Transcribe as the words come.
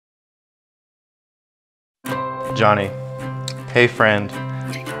Johnny. Hey friend.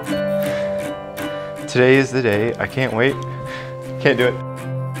 Today is the day. I can't wait. Can't do it.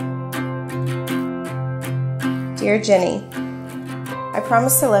 Dear Jenny, I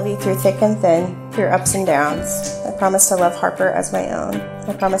promise to love you through thick and thin, through ups and downs. I promise to love Harper as my own.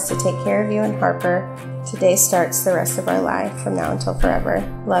 I promise to take care of you and Harper. Today starts the rest of our life, from now until forever.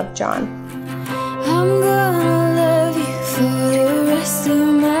 Love, John. I'm gonna love you for the rest of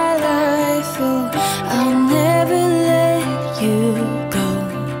my life. Oh, I'll never let you go.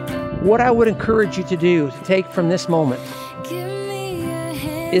 What I would encourage you to do, to take from this moment,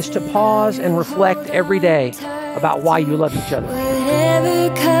 is to pause and reflect every day about why you love each other. Whatever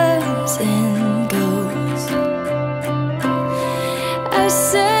comes and goes. I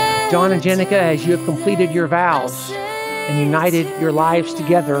said John and Jennica, as you have completed your vows and united your lives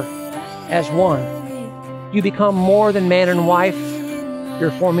together as one, you become more than man and wife.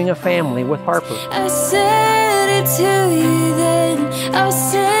 You're forming a family with Harper. I said it to you then, I'll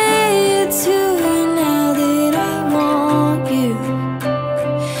say it to you now that I want you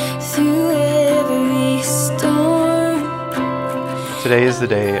through every storm. Today is the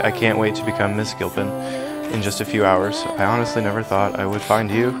day. I can't wait to become Miss Gilpin in just a few hours. I honestly never thought I would find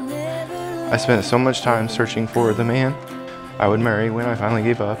you. I spent so much time searching for the man I would marry when I finally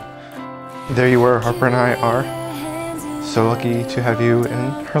gave up. There you were. Harper and I are so lucky to have you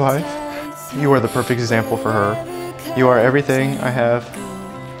in her life. You are the perfect example for her. You are everything I have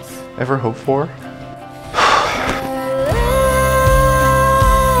ever hoped for.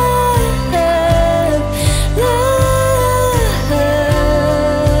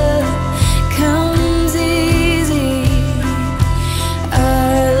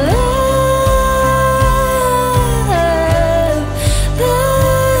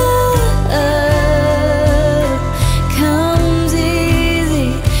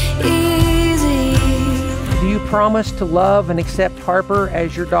 Promise to love and accept Harper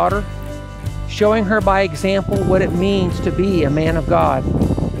as your daughter, showing her by example what it means to be a man of God,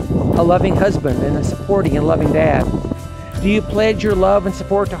 a loving husband, and a supporting and loving dad. Do you pledge your love and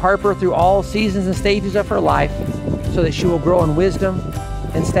support to Harper through all seasons and stages of her life, so that she will grow in wisdom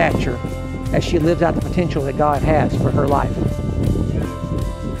and stature as she lives out the potential that God has for her life?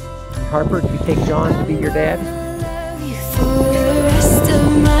 Harper, do you take John to be your dad? For the rest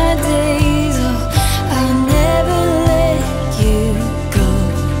of my days, oh, I'll never let you go.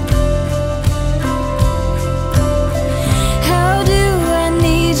 How do I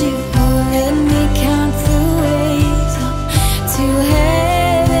need you? Oh, let me count the ways up to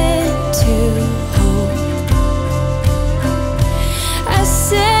heaven to hold. I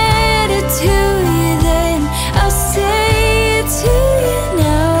said it to you then, I'll say it to you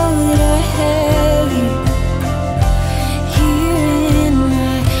now that I have you here in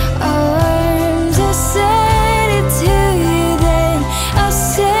my arms. I said it to you then, I'll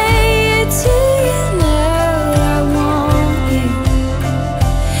say it to you now that I want you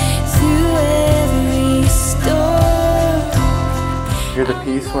through every storm. You're the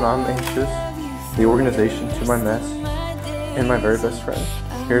peace when I'm anxious, the organization to my mess, and my very best friend.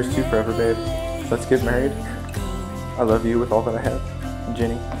 Here's to forever, babe. Let's get married. I love you with all that I have.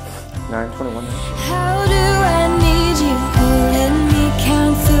 Jenny, 9/21. How do I need you? Oh, let me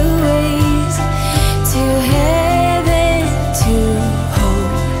count the ways to heaven to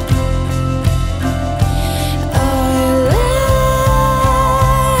hold. Our love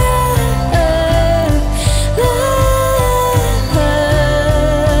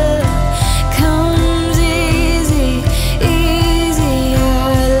comes easy, easy.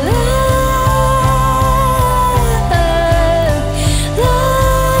 Our love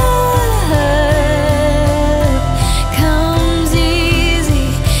comes easy,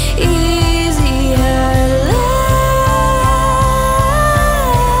 easy. Our love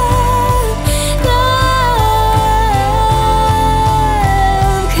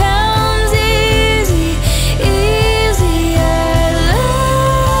comes easy,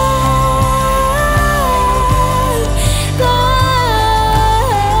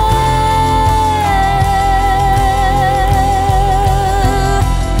 easy. Our love.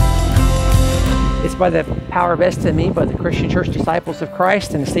 It's by the power vested in me by the Christian Church Disciples of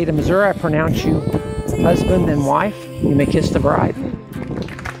Christ in the state of Missouri, I pronounce you husband and wife. You may kiss the bride.